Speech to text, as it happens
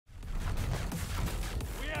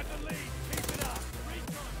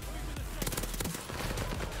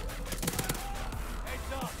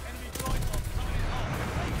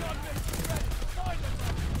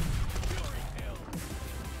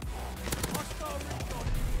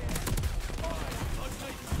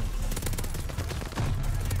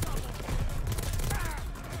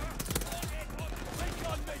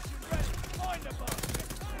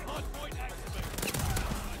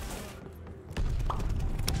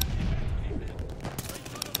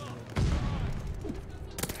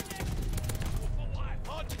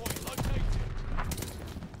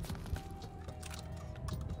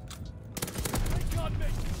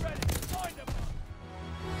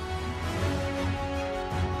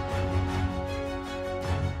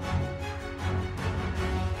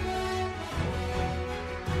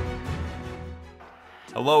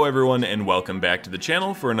Hello everyone and welcome back to the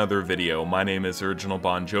channel for another video. My name is Original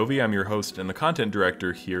Bon Jovi, I'm your host and the content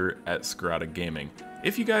director here at SKIRATA Gaming.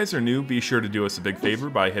 If you guys are new, be sure to do us a big favor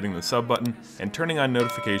by hitting the sub button and turning on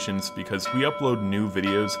notifications because we upload new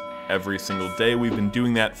videos every single day. We've been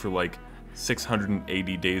doing that for like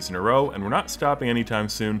 680 days in a row and we're not stopping anytime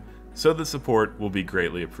soon, so the support will be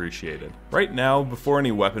greatly appreciated. Right now, before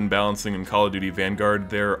any weapon balancing in Call of Duty Vanguard,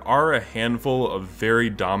 there are a handful of very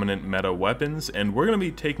dominant meta weapons, and we're going to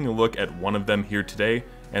be taking a look at one of them here today,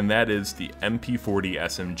 and that is the MP40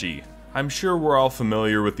 SMG. I'm sure we're all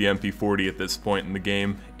familiar with the MP40 at this point in the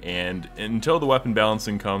game, and until the weapon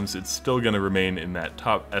balancing comes, it's still going to remain in that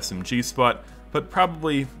top SMG spot, but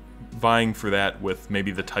probably vying for that with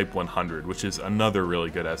maybe the Type 100, which is another really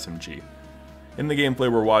good SMG. In the gameplay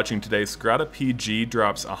we're watching today, SKIRATA PG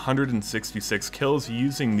drops 166 kills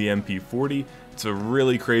using the MP40. It's a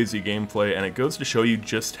really crazy gameplay and it goes to show you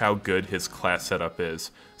just how good his class setup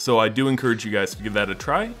is. So I do encourage you guys to give that a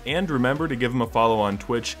try, and remember to give him a follow on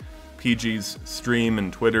Twitch. PG's stream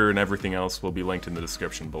and Twitter and everything else will be linked in the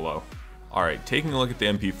description below. Alright, taking a look at the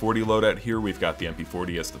MP40 loadout here, we've got the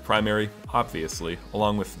MP40 as the primary, obviously,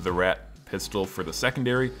 along with the Rat pistol for the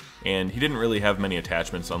secondary, and he didn't really have many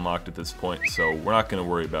attachments unlocked at this point, so we're not going to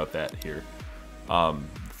worry about that here.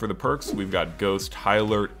 For the perks, we've got Ghost, High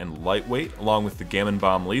Alert, and Lightweight, along with the Gammon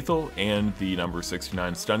Bomb Lethal and the number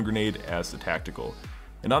 69 Stun Grenade as the tactical.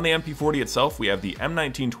 And on the MP40 itself, we have the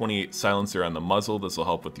M1928 silencer on the muzzle. This will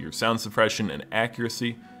help with your sound suppression and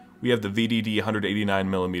accuracy. We have the VDD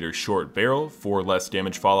 189mm short barrel for less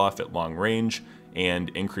damage falloff at long range and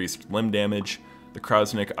increased limb damage. The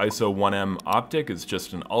Krasnik ISO 1M optic is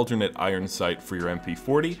just an alternate iron sight for your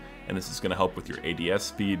MP40, and this is going to help with your ADS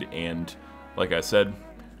speed, and like I said,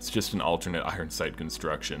 it's just an alternate iron sight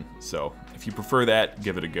construction, so if you prefer that,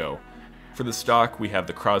 give it a go. For the stock, we have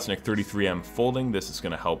the Krasnik 33M folding. This is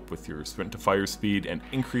going to help with your sprint to fire speed and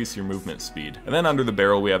increase your movement speed. And then under the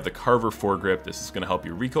barrel, we have the Carver foregrip. This is going to help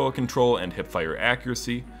your recoil control and hipfire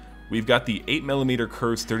accuracy. We've got the 8mm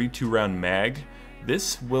Kurz 32 round mag.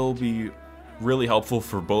 This will be really helpful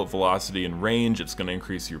for bullet velocity and range. It's going to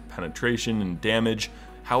increase your penetration and damage.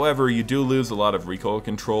 However, you do lose a lot of recoil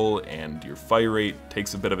control and your fire rate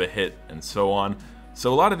takes a bit of a hit and so on.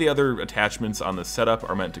 So a lot of the other attachments on the setup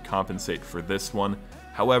are meant to compensate for this one.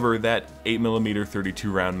 However, that 8mm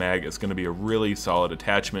 32 round mag is going to be a really solid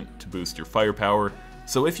attachment to boost your firepower.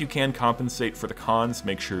 So if you can compensate for the cons,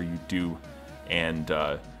 make sure you do and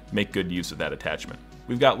make good use of that attachment.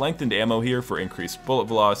 We've got lengthened ammo here for increased bullet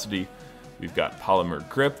velocity. We've got polymer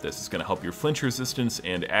grip. This is going to help your flinch resistance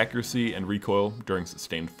and accuracy and recoil during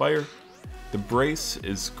sustained fire. The brace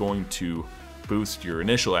is going to boost your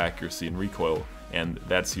initial accuracy and recoil, and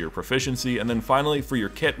that's your proficiency. And then finally, for your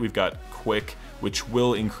kit, we've got quick, which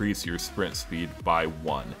will increase your sprint speed by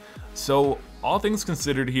 1. So all things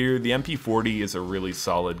considered here, the MP40 is a really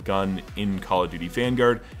solid gun in Call of Duty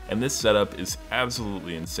Vanguard, and this setup is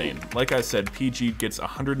absolutely insane. Like I said, PG gets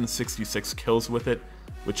 166 kills with it,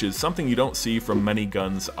 which is something you don't see from many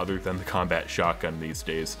guns other than the combat shotgun these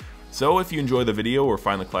days. So if you enjoy the video or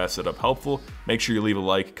find the class setup helpful, make sure you leave a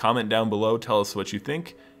like, comment down below, tell us what you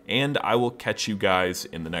think, and I will catch you guys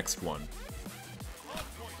in the next one.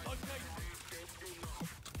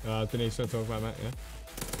 Denise, don't talk about that, yeah?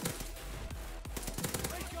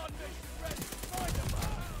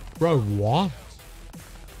 Bro, what?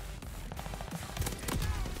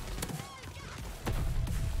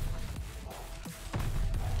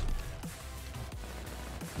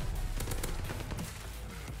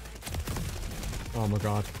 Oh my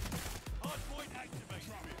god.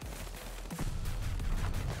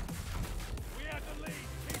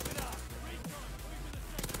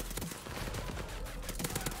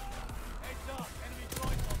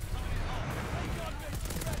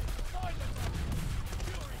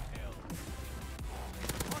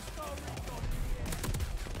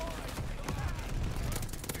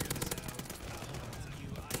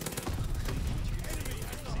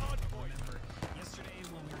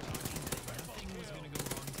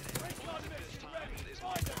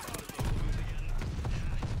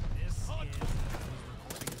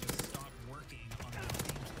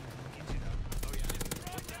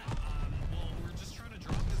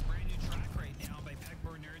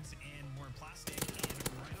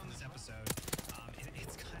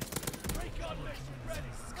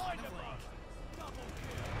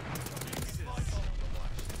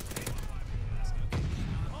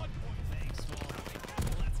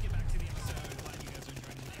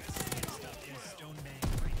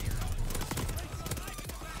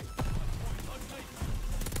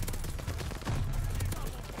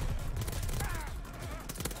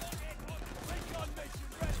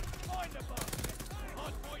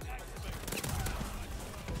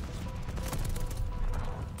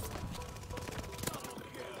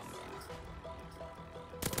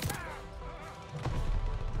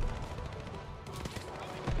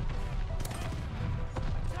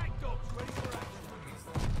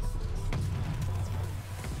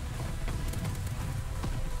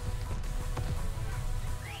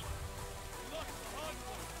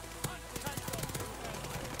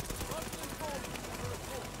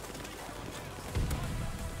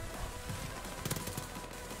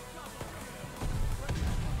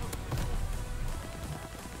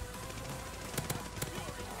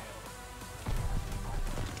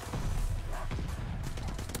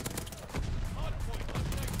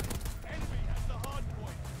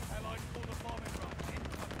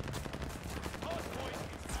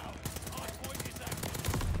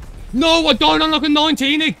 No, I died on like a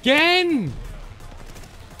 19 again.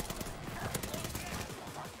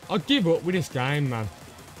 I give up with this game, man.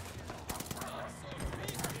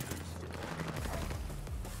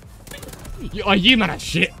 You man are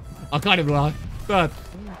shit. I can't even lie. But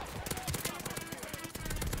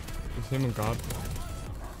it's him and God.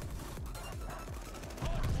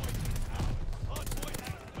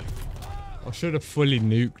 I should have fully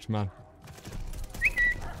nuked, man.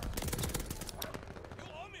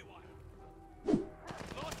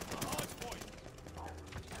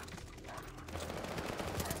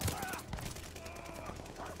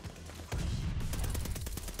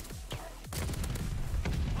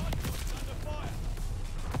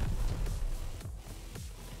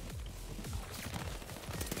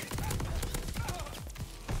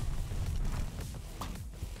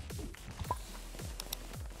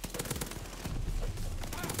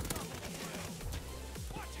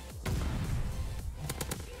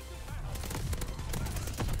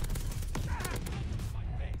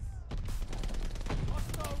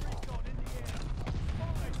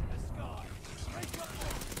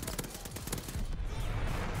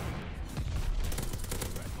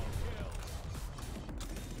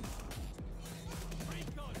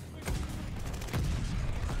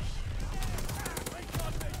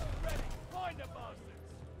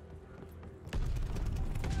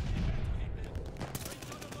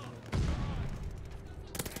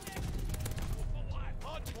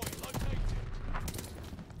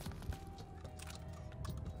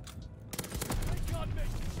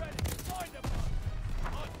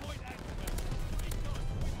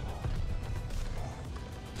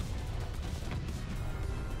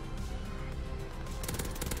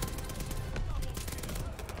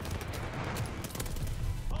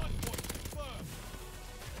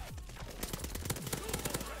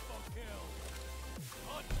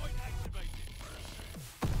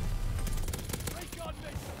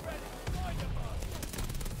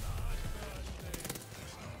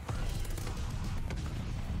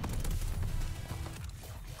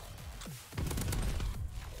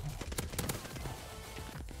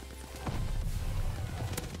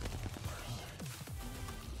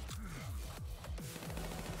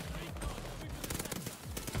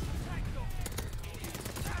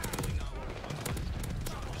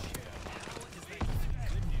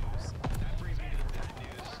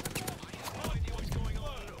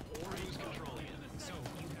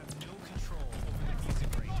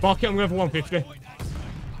 Fuck it, I'm going for 150.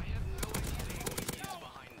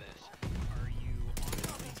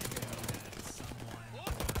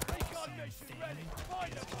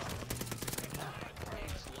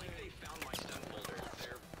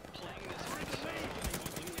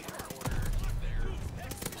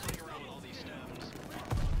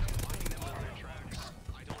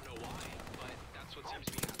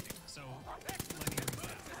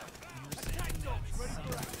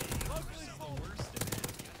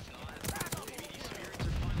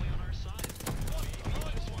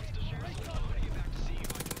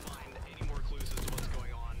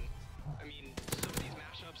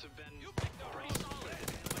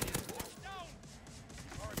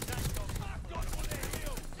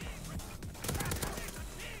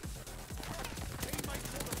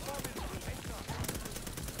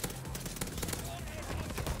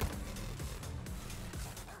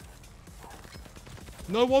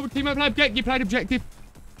 No, what would teammate play objective? You played objective.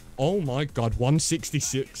 Oh my god,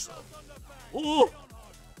 166. Oh!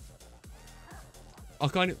 I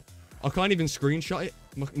can't even screenshot it.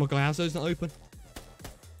 My Glasso's not open.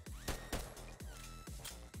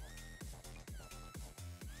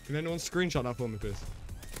 Can anyone screenshot that for me, please?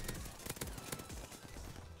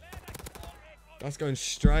 That's going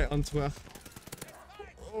straight on Twitter.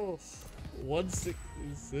 Oh,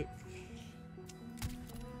 166.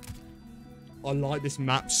 I like this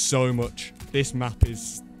map so much. This map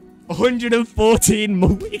is 114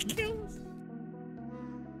 multi-kill.